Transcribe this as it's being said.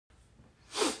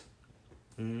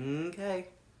Okay.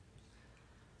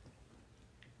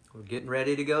 We're getting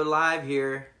ready to go live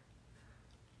here.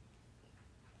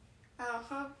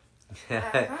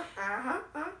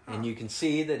 And you can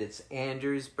see that it's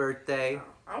Andrew's birthday.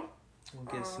 We'll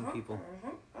give some people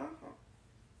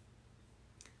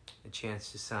a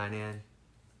chance to sign in.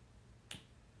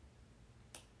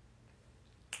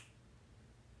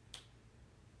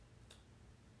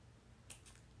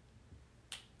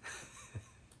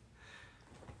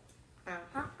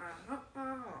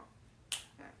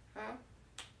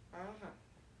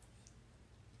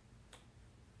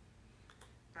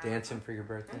 Dancing for your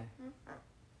birthday?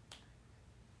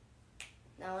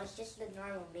 No, it's just the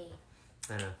normal me.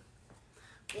 I know.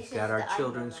 This We've got is our the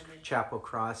children's unnormal me. chapel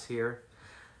cross here.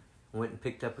 Went and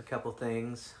picked up a couple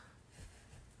things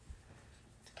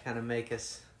to kind of make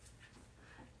us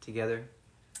together.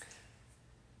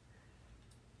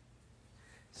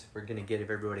 So we're going to give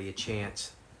everybody a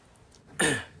chance.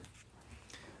 We're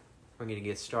going to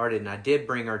get started. And I did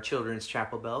bring our children's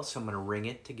chapel bell, so I'm going to ring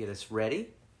it to get us ready.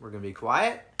 We're going to be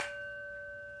quiet.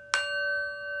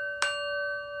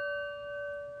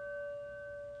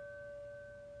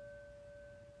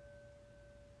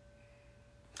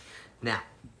 Now,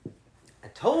 I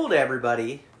told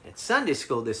everybody at Sunday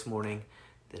school this morning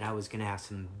that I was going to have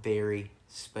some very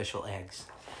special eggs.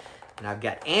 And I've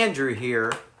got Andrew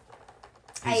here.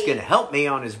 He's going to help me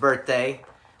on his birthday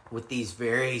with these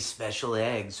very special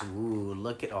eggs. Ooh,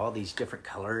 look at all these different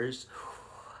colors.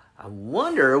 I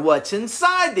wonder what's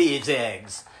inside these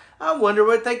eggs. I wonder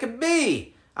what they could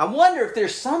be. I wonder if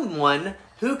there's someone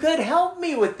who could help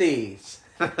me with these.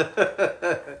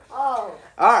 Oh.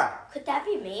 All right. Could that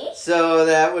be me? So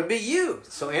that would be you.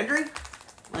 So Andrew,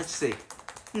 let's see.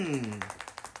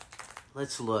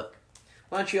 Let's look.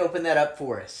 Why don't you open that up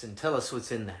for us and tell us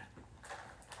what's in that?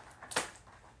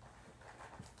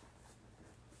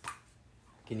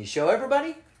 Can you show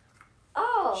everybody?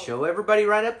 Oh. Show everybody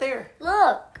right up there.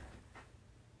 Look.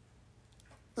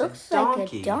 It's a Looks like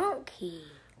donkey. a donkey.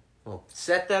 Well,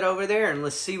 set that over there and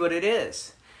let's see what it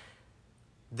is.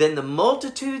 Then the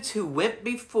multitudes who went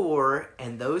before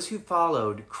and those who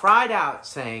followed cried out,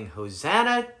 saying,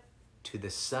 Hosanna to the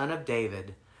Son of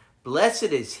David. Blessed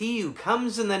is he who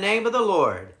comes in the name of the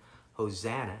Lord.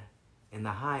 Hosanna in the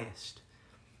highest.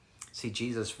 See,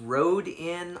 Jesus rode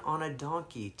in on a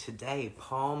donkey today,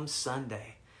 Palm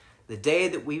Sunday, the day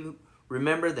that we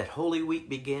remember that Holy Week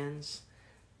begins,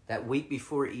 that week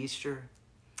before Easter.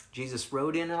 Jesus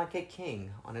rode in like a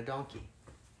king on a donkey.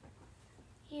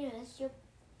 Here, that's your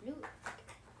blue.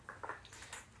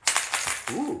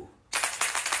 Ooh.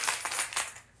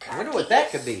 I wonder what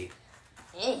that could be.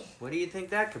 Eh, What do you think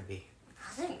that could be?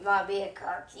 I think it might be a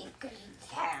cookie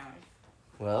town.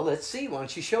 Well, let's see. Why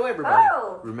don't you show everybody?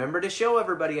 Oh. Remember to show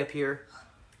everybody up here.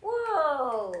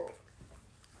 Whoa.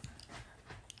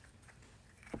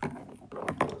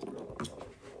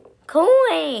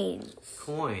 Coins.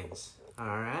 Coins. All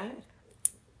right.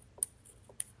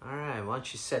 All right. Why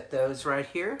don't you set those right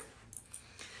here?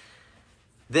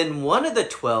 Then one of the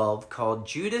 12, called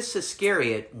Judas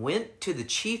Iscariot, went to the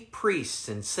chief priests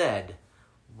and said,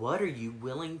 What are you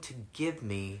willing to give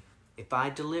me if I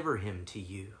deliver him to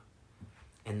you?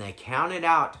 And they counted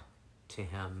out to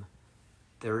him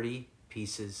 30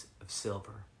 pieces of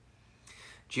silver.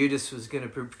 Judas was going to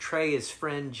betray his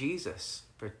friend Jesus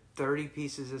for 30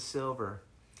 pieces of silver.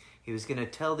 He was going to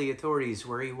tell the authorities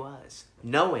where he was,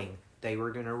 knowing they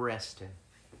were going to arrest him.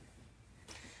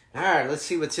 All right, let's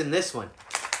see what's in this one.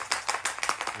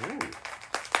 Ooh.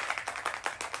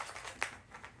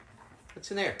 What's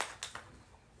in there?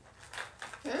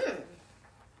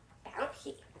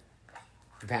 Bouncy.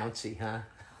 Bouncy, huh?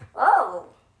 Oh.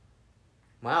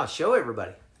 Wow, show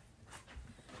everybody.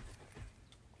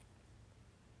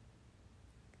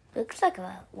 Looks like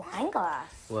a wine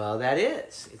glass. Well, that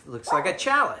is. It looks like a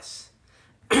chalice,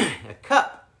 a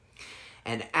cup.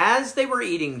 And as they were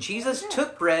eating, Jesus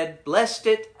took bread, blessed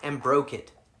it, and broke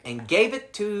it, and gave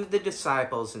it to the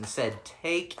disciples and said,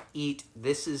 Take, eat,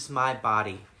 this is my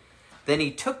body. Then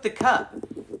he took the cup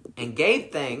and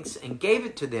gave thanks and gave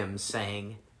it to them,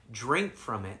 saying, Drink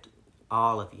from it,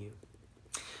 all of you.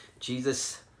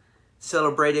 Jesus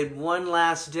celebrated one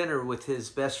last dinner with his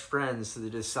best friends, the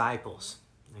disciples.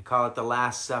 They call it the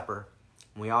Last Supper.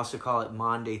 We also call it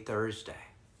Maundy Thursday.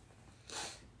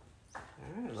 All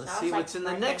right, let's see what's in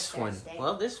the next one.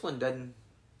 Well, this one doesn't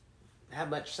have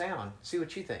much sound. See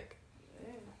what you think.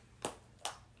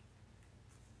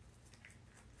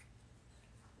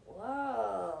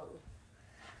 Whoa.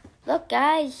 Look,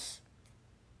 guys.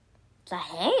 It's a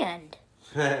hand.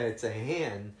 It's a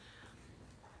hand.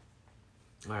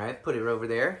 All right, put it over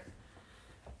there.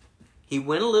 he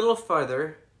went a little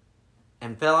further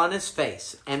and fell on his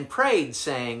face and prayed,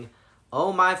 saying,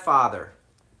 "O my Father,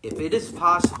 if it is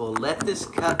possible, let this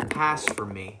cup pass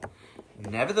from me.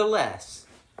 Nevertheless,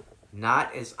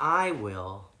 not as I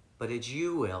will, but as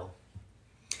you will."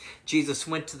 Jesus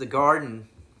went to the garden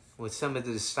with some of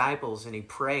the disciples and he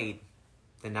prayed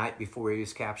the night before he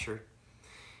was captured.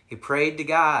 He prayed to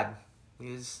God.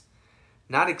 He was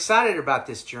not excited about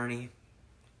this journey,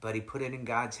 but he put it in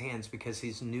God's hands because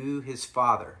he knew his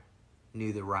Father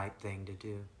knew the right thing to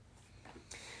do.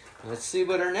 Let's see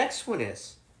what our next one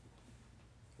is.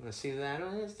 Want to see what that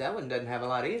one is? That one doesn't have a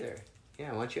lot either.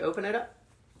 Yeah, why don't you open it up?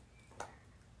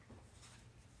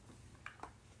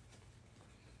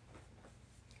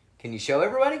 Can you show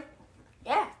everybody?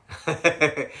 Yeah.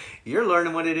 You're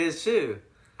learning what it is too.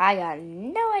 I got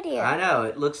no idea. I know.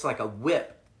 It looks like a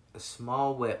whip. A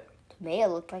small whip. To me, it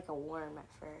looked like a worm at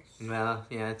first. Well,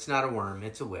 yeah, it's not a worm.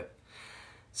 It's a whip.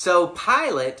 So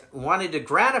Pilate wanted to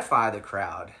gratify the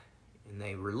crowd, and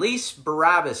they released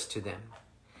Barabbas to them.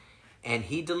 And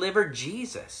he delivered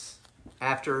Jesus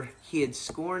after he had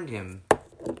scorned him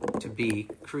to be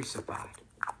crucified.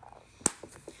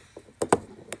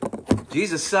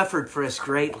 Jesus suffered for us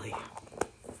greatly.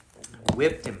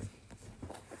 Whipped him.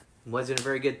 Wasn't a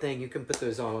very good thing. You can put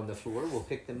those all on the floor. We'll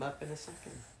pick them up in a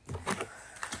second.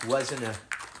 Wasn't a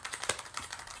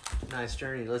nice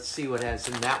journey. Let's see what has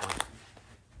in that one.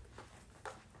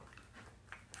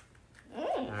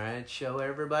 All right, show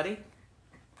everybody.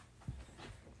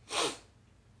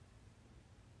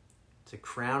 It's a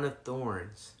crown of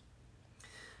thorns.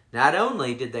 Not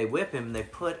only did they whip him, they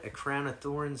put a crown of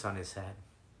thorns on his head.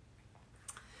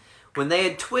 When they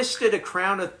had twisted a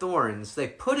crown of thorns, they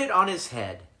put it on his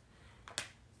head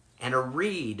and a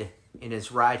reed in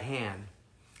his right hand.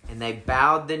 And they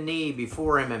bowed the knee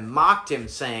before him and mocked him,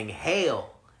 saying,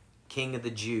 "Hail, King of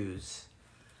the Jews."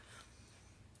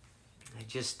 They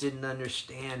just didn't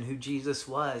understand who Jesus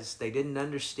was. They didn't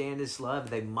understand his love.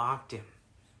 They mocked him.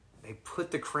 They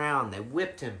put the crown. They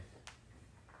whipped him.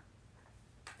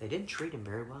 They didn't treat him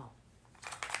very well.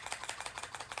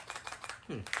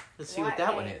 Let's see what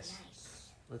that one is. Nice.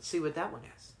 Let's see what that one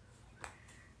is.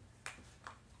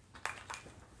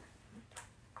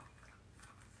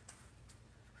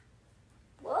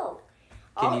 Whoa.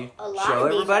 Can you a lot show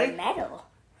of these everybody? are metal.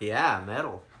 Yeah,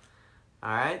 metal.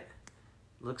 All right.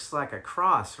 Looks like a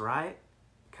cross, right?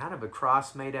 Kind of a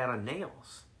cross made out of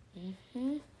nails.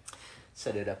 Mm-hmm.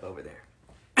 Set it up over there.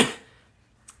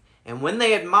 And when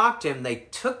they had mocked him, they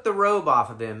took the robe off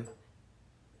of him,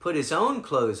 put his own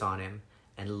clothes on him,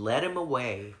 and led him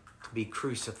away to be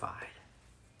crucified.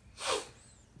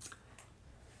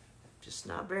 Just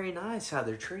not very nice how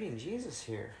they're treating Jesus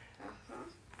here.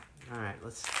 Uh-huh. All right,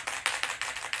 let's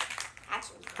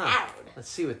That's loud. let's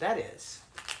see what that is.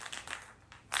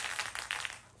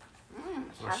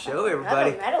 I'll Sounds show like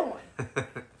everybody. another metal one.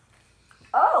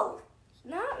 Oh, it's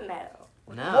not metal.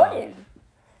 It's No. wooden.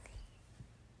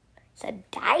 It's a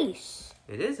dice.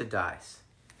 It is a dice.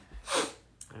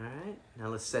 All right, now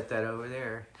let's set that over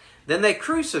there. Then they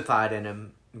crucified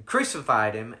him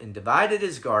and divided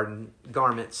his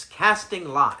garments, casting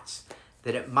lots,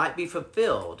 that it might be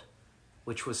fulfilled,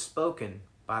 which was spoken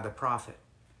by the prophet.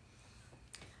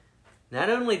 Not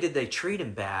only did they treat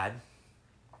him bad,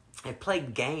 they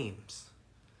played games.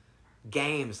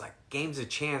 Games of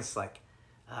chance, like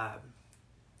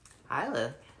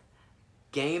Isla.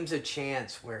 Games of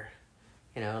chance where,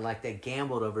 like they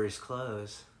gambled over his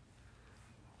clothes.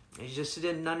 They just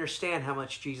didn't understand how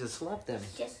much Jesus loved them.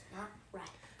 It's just not right.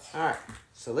 All right,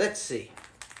 so let's see.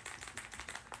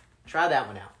 Try that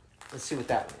one out. Let's see what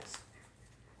that one is.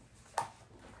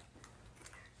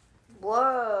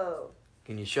 Whoa.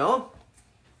 Can you show them?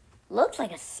 Looks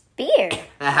like a spear.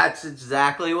 That's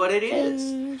exactly what it is.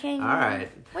 Ching, ching. All right.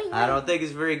 Wait, I don't think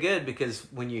it's very good because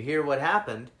when you hear what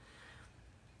happened,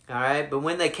 all right, but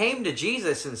when they came to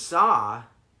Jesus and saw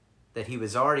that he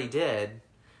was already dead,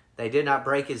 they did not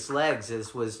break his legs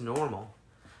as was normal.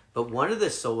 But one of the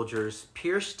soldiers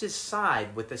pierced his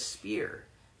side with a spear,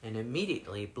 and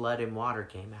immediately blood and water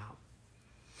came out.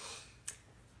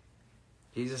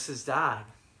 Jesus has died.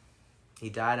 He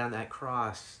died on that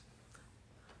cross.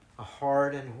 A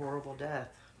hard and horrible death.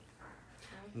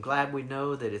 I'm glad we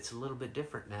know that it's a little bit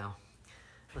different now.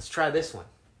 Let's try this one.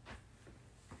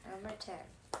 Number 10.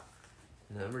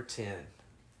 Number 10.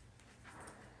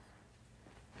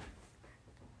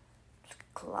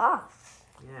 Cloth.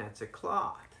 Yeah, it's a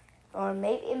cloth. Or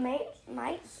maybe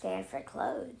might stand for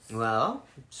clothes. Well,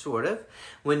 sort of.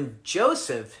 When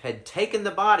Joseph had taken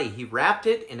the body, he wrapped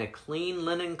it in a clean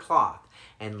linen cloth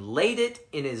and laid it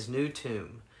in his new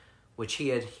tomb, which he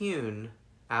had hewn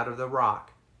out of the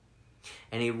rock.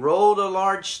 And he rolled a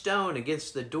large stone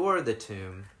against the door of the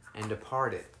tomb and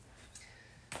departed.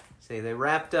 See, they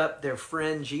wrapped up their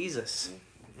friend Jesus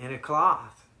in a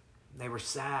cloth. They were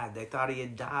sad. They thought he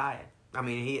had died. I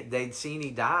mean, they'd seen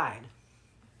he died.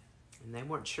 And they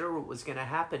weren't sure what was going to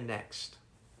happen next.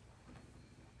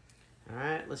 All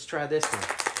right, let's try this one.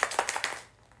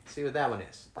 See what that one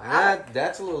is.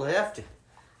 That's a little hefty.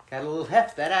 Got a little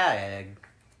heft that eye.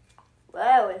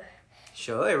 Whoa.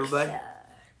 Show everybody.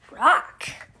 Rock.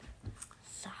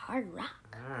 It's a hard rock.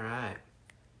 All right.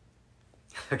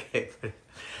 Okay.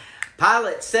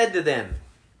 Pilate said to them,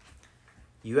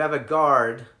 "You have a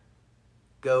guard.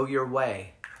 Go your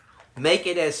way. Make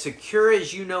it as secure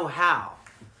as you know how."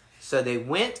 So they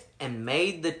went and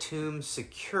made the tomb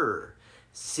secure,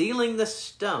 sealing the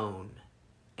stone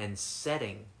and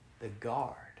setting the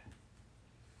guard.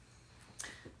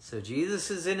 So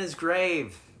Jesus is in his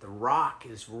grave. The rock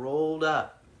is rolled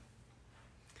up.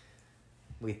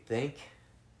 We think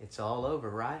it's all over,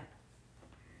 right?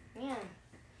 Yeah.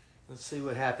 Let's see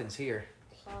what happens here.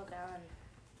 It's all gone.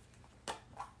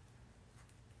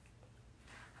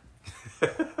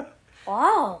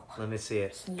 Wow. Let me see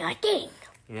it. It's nothing.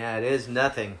 Yeah, it is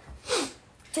nothing.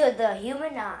 To the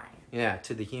human eye. Yeah,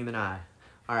 to the human eye.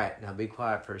 All right, now be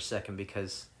quiet for a second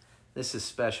because this is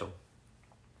special.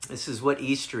 This is what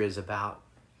Easter is about.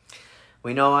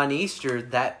 We know on Easter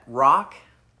that rock,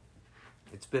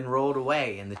 it's been rolled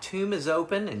away and the tomb is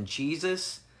open and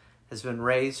Jesus has been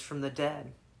raised from the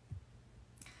dead.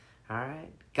 All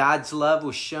right. God's love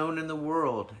was shown in the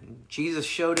world. Jesus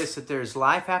showed us that there's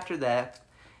life after that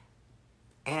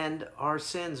and our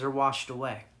sins are washed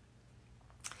away.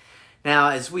 Now,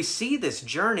 as we see this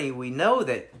journey, we know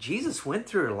that Jesus went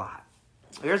through a lot.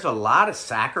 There's a lot of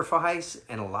sacrifice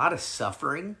and a lot of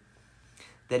suffering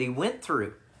that he went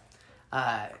through.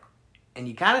 And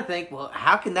you kind of think, well,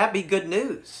 how can that be good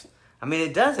news? I mean,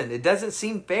 it doesn't. It doesn't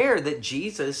seem fair that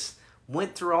Jesus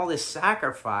went through all this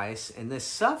sacrifice and this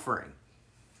suffering.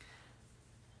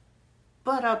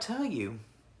 But I'll tell you,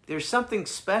 there's something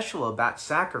special about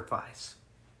sacrifice.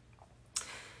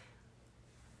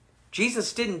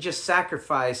 Jesus didn't just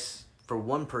sacrifice for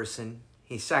one person.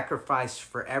 He sacrificed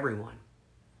for everyone.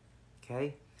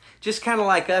 Okay? Just kind of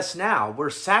like us now. We're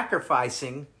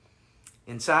sacrificing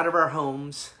inside of our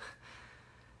homes.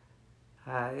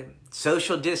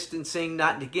 Social distancing,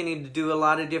 not getting to do a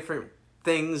lot of different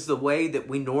things the way that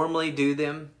we normally do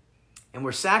them. And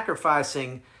we're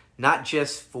sacrificing not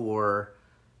just for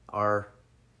our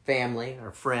family,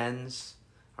 our friends,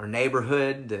 our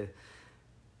neighborhood, the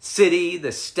city,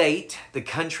 the state, the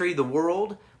country, the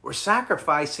world. We're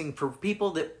sacrificing for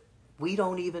people that we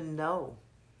don't even know.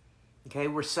 Okay,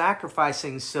 we're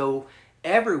sacrificing so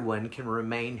everyone can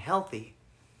remain healthy.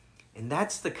 And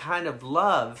that's the kind of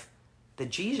love that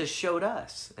Jesus showed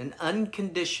us, an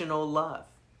unconditional love.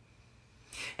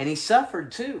 And he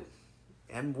suffered too.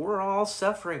 And we're all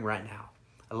suffering right now.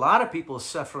 A lot of people are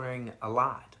suffering a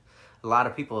lot. A lot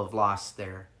of people have lost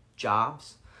their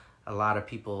jobs. A lot of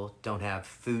people don't have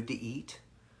food to eat,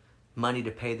 money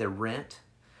to pay their rent.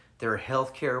 There are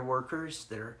healthcare workers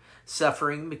that are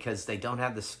suffering because they don't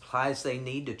have the supplies they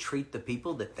need to treat the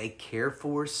people that they care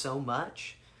for so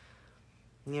much.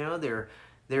 You know, there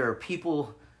are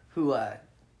people who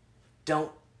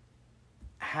don't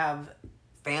have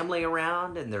family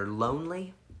around and they're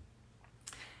lonely.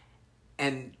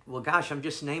 And, well, gosh, I'm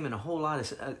just naming a whole lot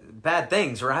of bad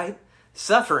things, right?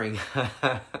 Suffering.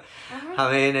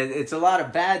 I mean, it's a lot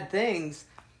of bad things.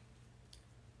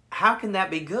 How can that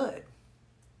be good?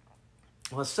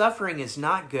 Well, suffering is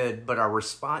not good, but our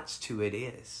response to it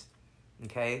is.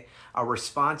 Okay? Our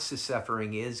response to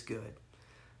suffering is good.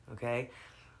 Okay?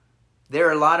 There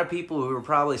are a lot of people who are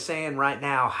probably saying right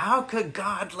now, how could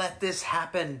God let this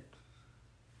happen?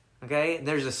 Okay? And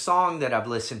there's a song that I've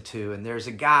listened to, and there's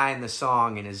a guy in the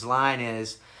song, and his line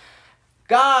is,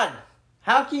 God,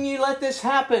 how can you let this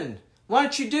happen? Why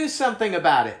don't you do something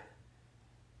about it?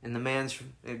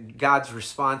 And God's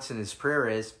response in his prayer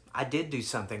is, I did do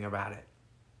something about it.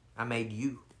 I made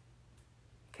you.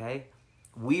 Okay?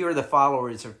 We are the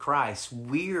followers of Christ.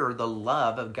 We are the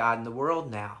love of God in the world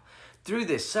now. Through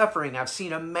this suffering, I've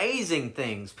seen amazing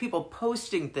things. People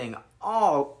posting things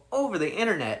all over the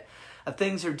internet of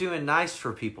things they're doing nice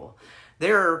for people.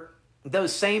 There are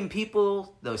those same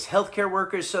people, those healthcare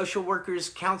workers, social workers,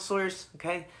 counselors,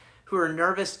 okay, who are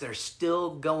nervous. They're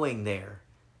still going there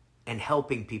and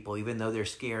helping people even though they're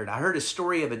scared. I heard a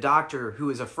story of a doctor who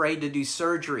was afraid to do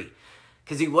surgery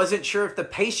because he wasn't sure if the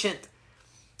patient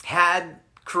had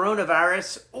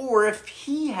coronavirus or if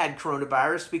he had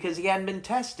coronavirus because he hadn't been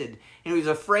tested. And he was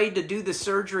afraid to do the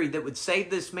surgery that would save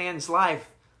this man's life.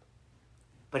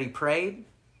 But he prayed,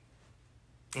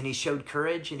 and he showed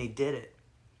courage, and he did it.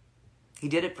 He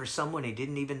did it for someone he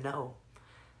didn't even know.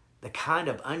 The kind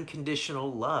of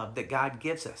unconditional love that God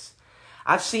gives us.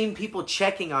 I've seen people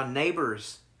checking on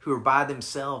neighbors who are by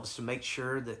themselves to make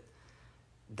sure that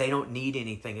they don't need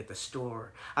anything at the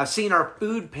store. I've seen our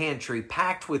food pantry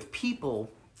packed with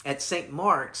people at St.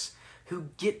 Mark's who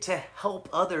get to help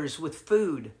others with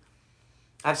food.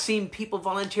 I've seen people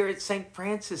volunteer at St.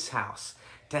 Francis House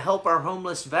to help our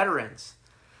homeless veterans.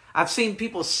 I've seen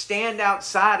people stand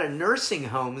outside of nursing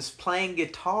homes playing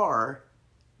guitar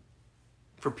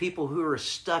for people who are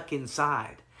stuck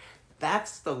inside.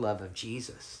 That's the love of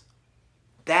Jesus.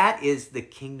 That is the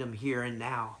kingdom here and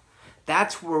now.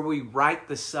 That's where we right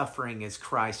the suffering as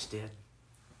Christ did.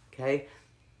 Okay?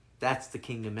 That's the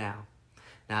kingdom now.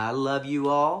 Now, I love you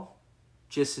all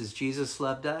just as Jesus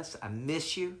loved us. I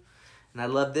miss you. And I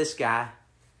love this guy.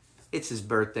 It's his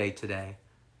birthday today.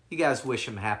 You guys wish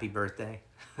him happy birthday.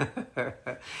 And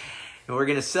we're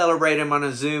going to celebrate him on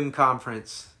a Zoom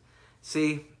conference.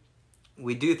 See,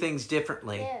 we do things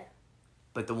differently. Yeah.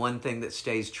 But the one thing that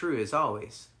stays true is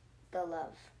always The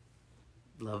love.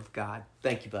 love God.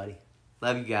 Thank you, buddy.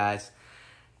 Love you guys.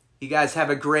 You guys have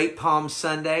a great Palm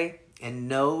Sunday. And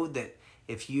know that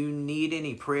if you need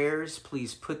any prayers,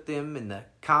 please put them in the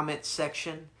comments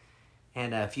section.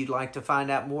 And if you'd like to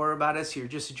find out more about us, you're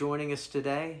just joining us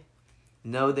today,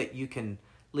 know that you can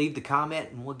leave the comment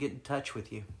and we'll get in touch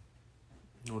with you.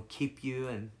 And we'll keep you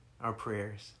in our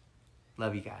prayers.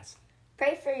 Love you guys.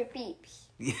 Pray for your peeps.